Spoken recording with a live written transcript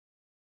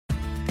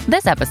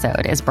This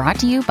episode is brought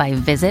to you by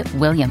Visit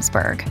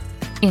Williamsburg.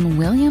 In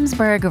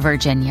Williamsburg,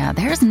 Virginia,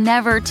 there's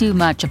never too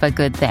much of a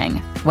good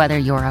thing. Whether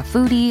you're a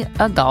foodie,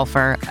 a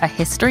golfer, a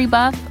history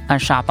buff, a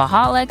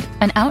shopaholic,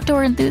 an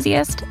outdoor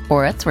enthusiast,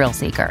 or a thrill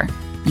seeker,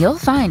 you'll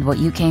find what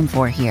you came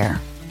for here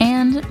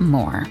and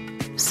more.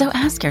 So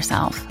ask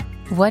yourself,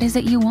 what is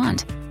it you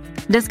want?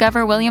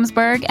 Discover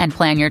Williamsburg and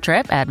plan your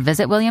trip at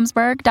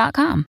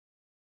visitwilliamsburg.com.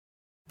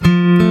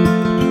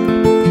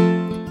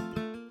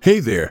 Hey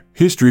there,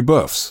 history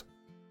buffs.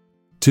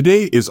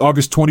 Today is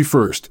August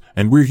 21st,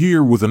 and we're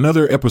here with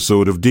another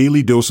episode of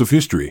Daily Dose of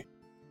History.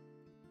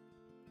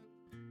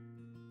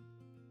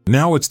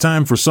 Now it's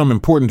time for some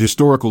important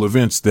historical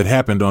events that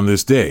happened on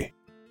this day.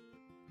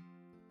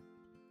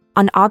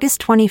 On August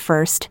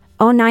 21st,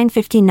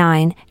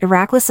 0959,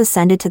 Eraclus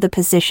ascended to the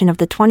position of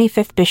the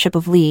 25th Bishop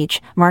of Liège,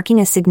 marking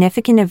a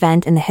significant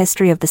event in the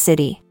history of the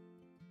city.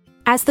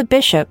 As the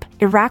bishop,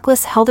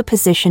 Eraclus held a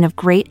position of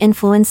great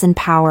influence and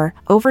power,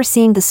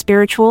 overseeing the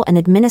spiritual and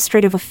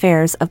administrative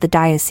affairs of the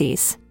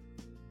diocese.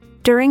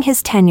 During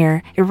his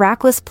tenure,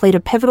 Eraclus played a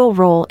pivotal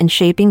role in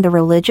shaping the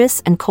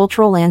religious and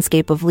cultural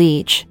landscape of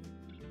Liège.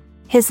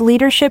 His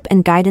leadership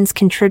and guidance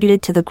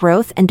contributed to the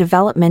growth and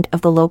development of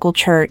the local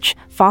church,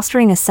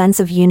 fostering a sense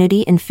of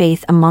unity and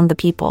faith among the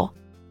people.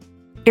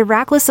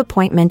 Eraclus'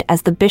 appointment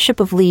as the Bishop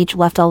of Liège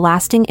left a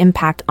lasting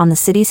impact on the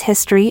city's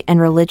history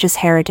and religious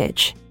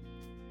heritage.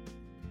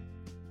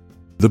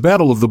 The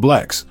Battle of the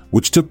Blacks,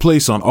 which took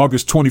place on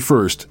August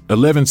 21st,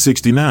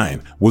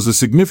 1169, was a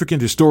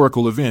significant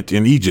historical event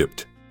in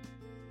Egypt.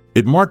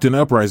 It marked an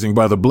uprising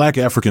by the Black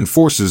African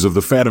forces of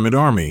the Fatimid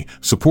army,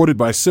 supported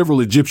by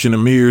several Egyptian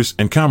emirs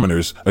and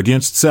commoners,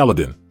 against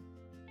Saladin.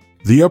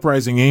 The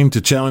uprising aimed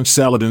to challenge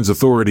Saladin's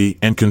authority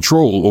and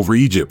control over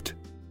Egypt.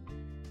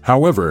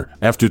 However,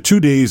 after 2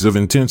 days of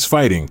intense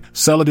fighting,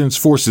 Saladin's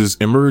forces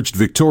emerged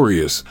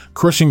victorious,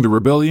 crushing the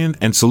rebellion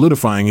and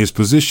solidifying his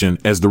position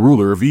as the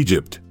ruler of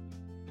Egypt.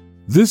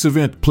 This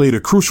event played a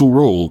crucial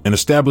role in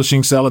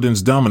establishing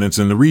Saladin's dominance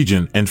in the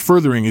region and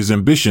furthering his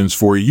ambitions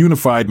for a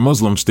unified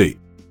Muslim state.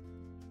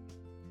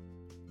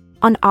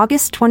 On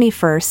August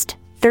 21st,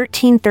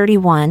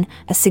 1331,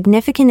 a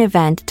significant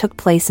event took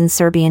place in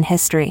Serbian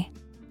history.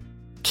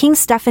 King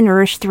Stefan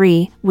Urish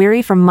III,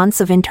 weary from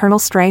months of internal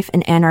strife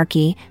and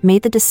anarchy,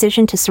 made the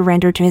decision to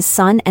surrender to his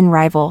son and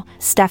rival,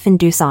 Stefan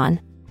Dusan.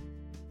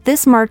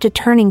 This marked a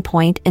turning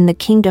point in the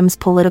kingdom's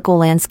political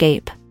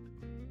landscape.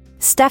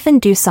 Stefan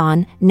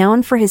Dusan,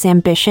 known for his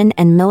ambition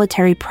and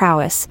military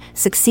prowess,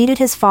 succeeded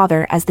his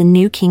father as the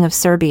new king of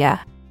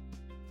Serbia.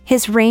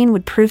 His reign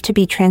would prove to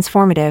be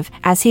transformative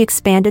as he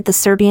expanded the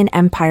Serbian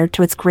Empire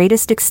to its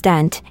greatest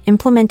extent,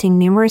 implementing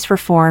numerous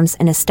reforms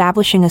and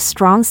establishing a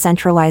strong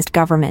centralized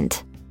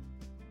government.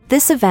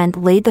 This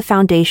event laid the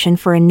foundation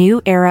for a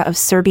new era of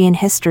Serbian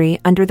history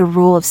under the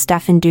rule of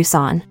Stefan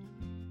Dusan.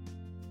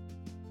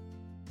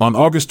 On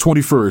August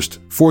 21st,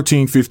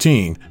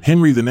 1415,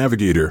 Henry the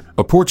Navigator,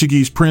 a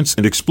Portuguese prince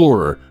and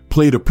explorer,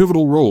 played a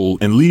pivotal role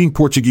in leading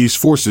Portuguese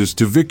forces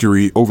to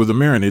victory over the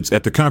Marinids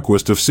at the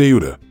conquest of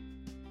Ceuta.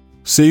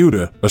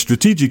 Ceuta, a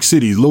strategic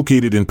city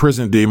located in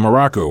present-day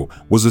Morocco,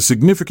 was a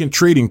significant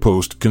trading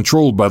post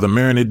controlled by the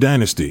Marinid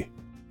dynasty.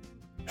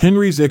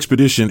 Henry's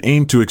expedition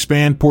aimed to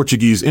expand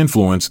Portuguese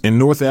influence in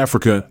North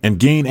Africa and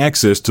gain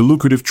access to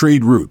lucrative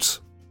trade routes.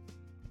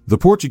 The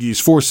Portuguese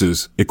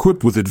forces,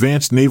 equipped with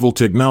advanced naval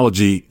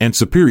technology and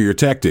superior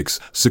tactics,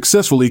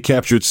 successfully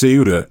captured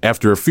Ceuta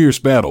after a fierce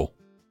battle.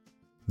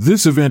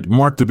 This event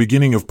marked the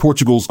beginning of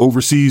Portugal's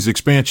overseas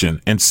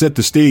expansion and set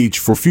the stage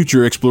for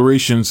future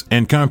explorations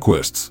and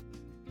conquests.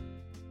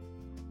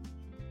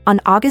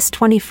 On August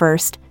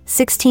 21st,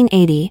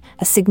 1680,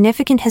 a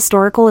significant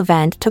historical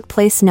event took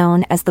place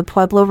known as the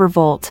Pueblo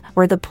Revolt,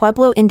 where the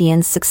Pueblo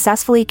Indians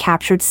successfully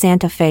captured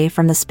Santa Fe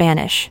from the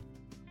Spanish.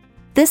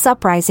 This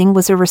uprising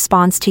was a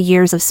response to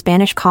years of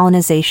Spanish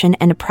colonization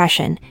and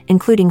oppression,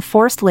 including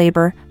forced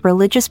labor,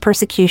 religious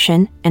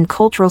persecution, and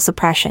cultural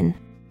suppression.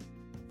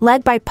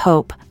 Led by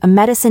Pope, a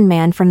medicine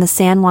man from the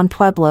San Juan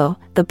Pueblo,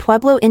 the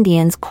Pueblo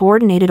Indians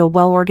coordinated a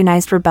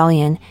well-organized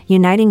rebellion,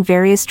 uniting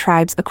various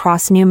tribes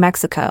across New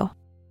Mexico.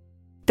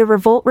 The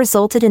revolt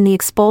resulted in the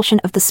expulsion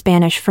of the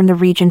Spanish from the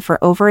region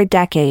for over a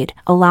decade,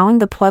 allowing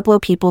the Pueblo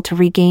people to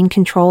regain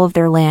control of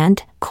their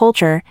land,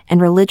 culture, and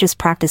religious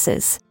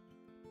practices.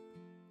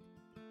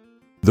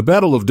 The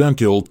Battle of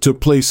Dunkeld took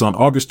place on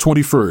August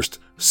 21st,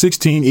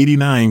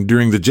 1689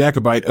 during the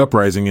Jacobite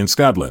uprising in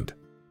Scotland.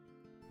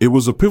 It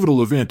was a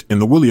pivotal event in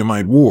the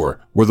Williamite War,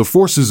 where the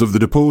forces of the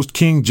deposed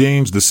King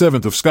James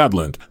VII of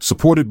Scotland,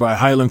 supported by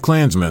Highland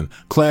clansmen,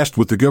 clashed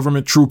with the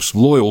government troops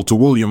loyal to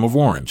William of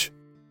Orange.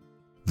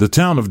 The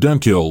town of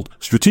Dunkeld,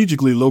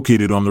 strategically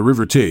located on the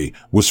River Tay,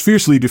 was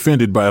fiercely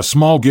defended by a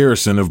small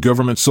garrison of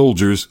government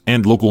soldiers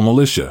and local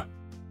militia.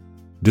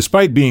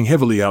 Despite being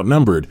heavily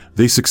outnumbered,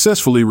 they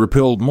successfully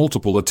repelled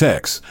multiple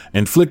attacks,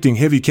 inflicting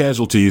heavy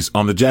casualties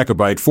on the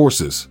Jacobite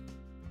forces.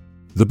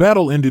 The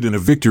battle ended in a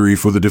victory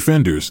for the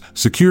defenders,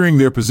 securing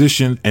their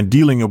position and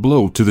dealing a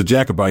blow to the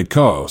Jacobite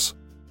cause.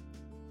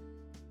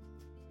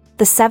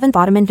 The Seventh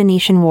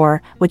Ottoman-Venetian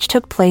War, which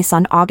took place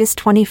on August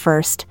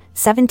 21,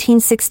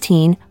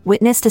 1716,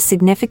 witnessed a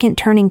significant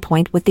turning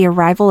point with the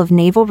arrival of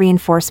naval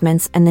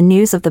reinforcements and the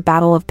news of the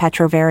Battle of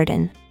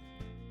Petrovaradin.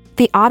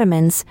 The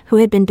Ottomans, who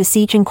had been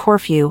besieging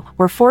Corfu,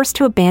 were forced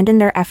to abandon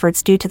their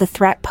efforts due to the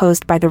threat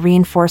posed by the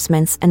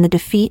reinforcements and the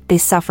defeat they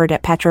suffered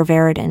at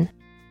Petrovaradin.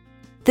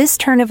 This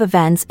turn of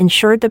events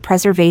ensured the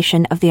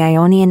preservation of the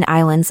Ionian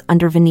Islands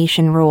under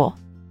Venetian rule.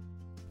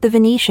 The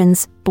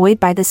Venetians, buoyed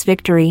by this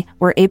victory,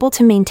 were able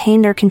to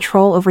maintain their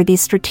control over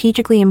these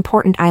strategically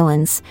important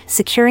islands,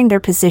 securing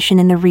their position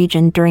in the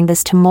region during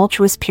this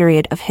tumultuous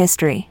period of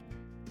history.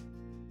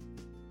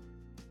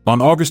 On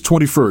August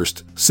 21,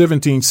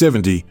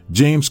 1770,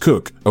 James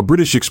Cook, a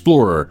British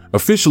explorer,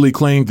 officially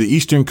claimed the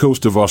eastern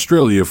coast of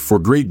Australia for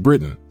Great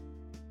Britain.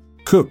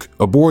 Cook,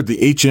 aboard the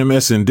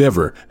HMS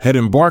Endeavour, had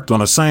embarked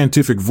on a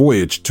scientific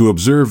voyage to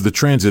observe the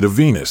transit of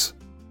Venus.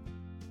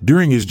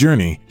 During his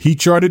journey, he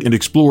charted and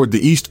explored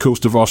the east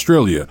coast of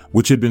Australia,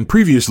 which had been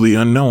previously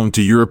unknown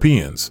to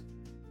Europeans.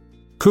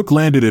 Cook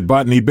landed at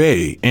Botany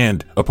Bay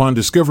and, upon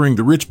discovering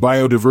the rich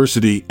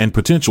biodiversity and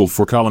potential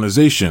for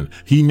colonization,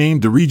 he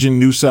named the region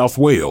New South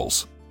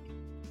Wales.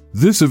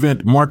 This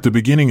event marked the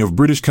beginning of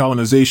British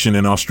colonization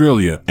in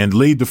Australia and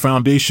laid the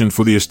foundation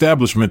for the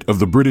establishment of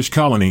the British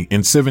colony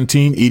in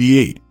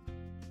 1788.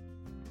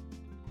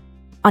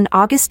 On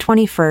August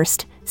 21,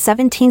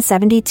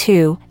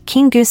 1772,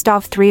 King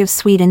Gustav III of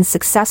Sweden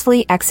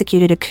successfully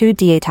executed a coup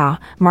d'état,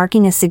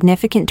 marking a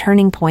significant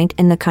turning point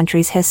in the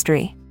country's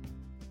history.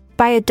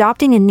 By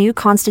adopting a new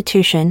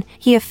constitution,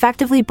 he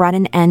effectively brought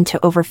an end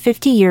to over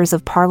 50 years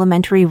of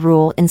parliamentary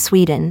rule in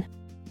Sweden.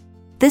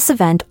 This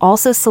event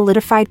also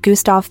solidified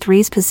Gustav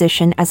III's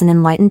position as an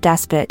enlightened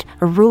despot,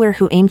 a ruler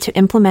who aimed to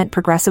implement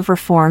progressive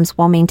reforms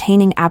while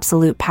maintaining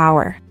absolute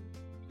power.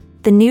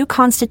 The new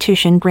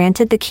constitution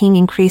granted the king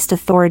increased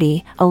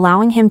authority,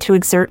 allowing him to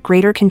exert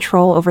greater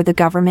control over the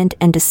government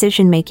and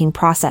decision-making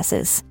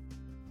processes.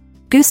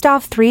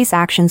 Gustav III's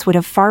actions would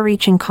have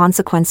far-reaching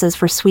consequences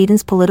for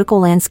Sweden's political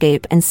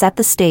landscape and set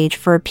the stage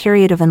for a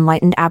period of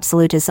enlightened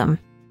absolutism.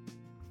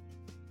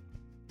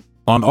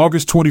 On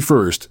August 21,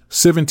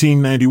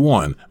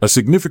 1791, a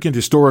significant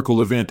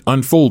historical event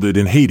unfolded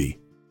in Haiti.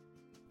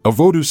 A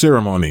Vodou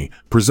ceremony,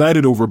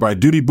 presided over by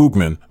Duty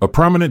Boukman, a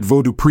prominent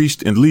Vodou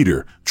priest and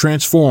leader,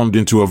 transformed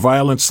into a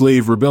violent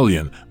slave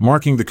rebellion,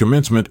 marking the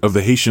commencement of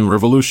the Haitian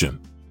Revolution.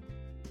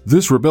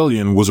 This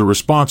rebellion was a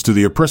response to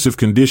the oppressive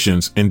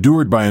conditions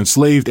endured by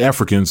enslaved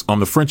Africans on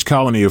the French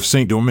colony of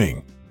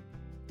Saint-Domingue.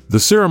 The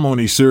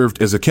ceremony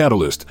served as a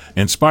catalyst,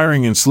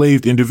 inspiring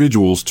enslaved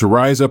individuals to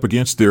rise up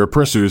against their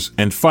oppressors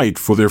and fight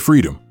for their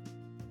freedom.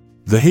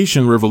 The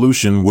Haitian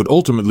Revolution would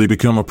ultimately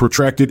become a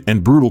protracted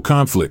and brutal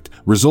conflict,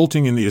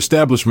 resulting in the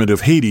establishment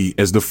of Haiti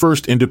as the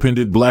first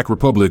independent Black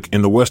republic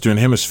in the Western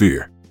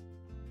Hemisphere.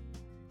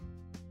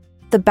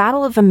 The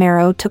Battle of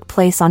Vamero took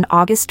place on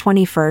August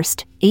 21,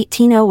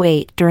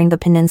 1808, during the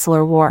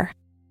Peninsular War.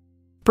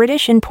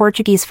 British and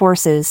Portuguese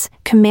forces,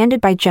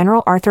 commanded by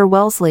General Arthur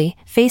Wellesley,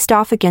 faced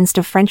off against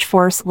a French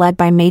force led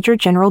by Major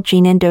General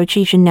Jean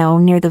Ndochi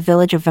Junot near the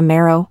village of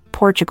Vamero,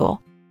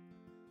 Portugal.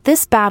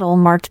 This battle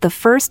marked the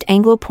first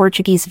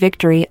Anglo-Portuguese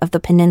victory of the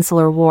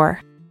Peninsular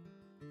War.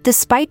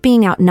 Despite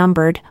being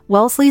outnumbered,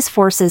 Wellesley's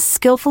forces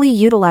skillfully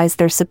utilized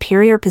their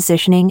superior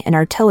positioning and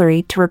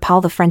artillery to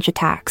repel the French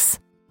attacks.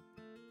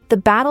 The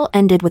battle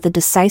ended with a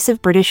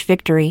decisive British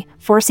victory,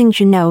 forcing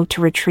Junot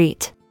to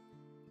retreat.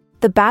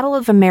 The Battle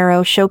of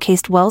Vamero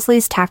showcased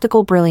Wellesley's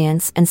tactical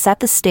brilliance and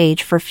set the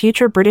stage for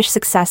future British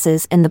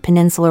successes in the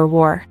Peninsular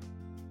War.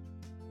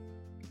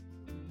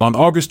 On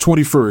August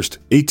 21,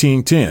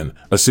 1810,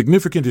 a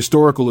significant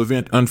historical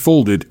event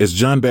unfolded as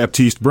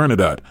Jean-Baptiste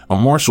Bernadotte, a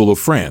Marshal of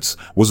France,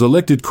 was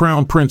elected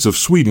Crown Prince of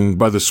Sweden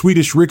by the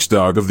Swedish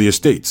Riksdag of the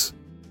Estates.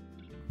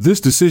 This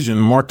decision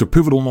marked a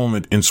pivotal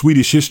moment in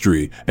Swedish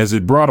history as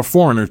it brought a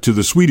foreigner to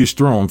the Swedish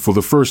throne for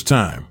the first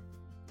time.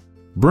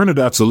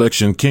 Bernadotte's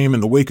election came in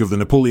the wake of the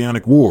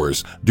Napoleonic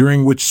Wars,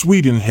 during which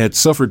Sweden had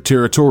suffered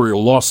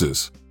territorial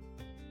losses.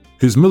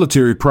 His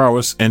military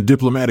prowess and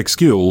diplomatic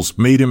skills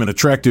made him an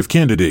attractive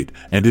candidate,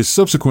 and his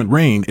subsequent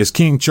reign as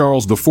King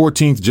Charles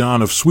XIV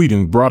John of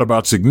Sweden brought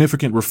about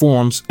significant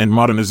reforms and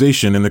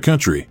modernization in the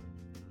country.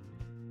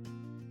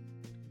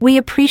 We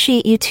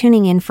appreciate you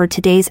tuning in for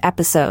today's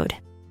episode.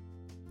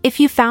 If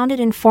you found it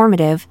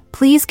informative,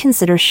 please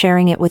consider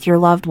sharing it with your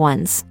loved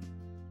ones.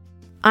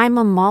 I'm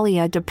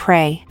Amalia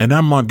Dupre. And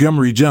I'm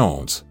Montgomery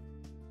Jones.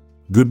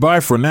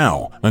 Goodbye for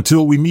now,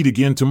 until we meet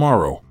again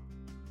tomorrow.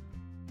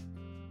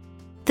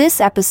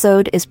 This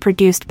episode is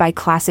produced by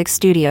Classic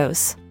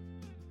Studios.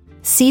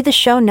 See the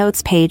show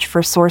notes page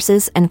for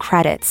sources and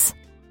credits.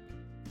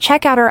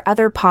 Check out our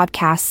other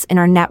podcasts in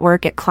our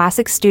network at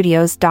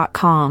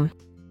classicstudios.com.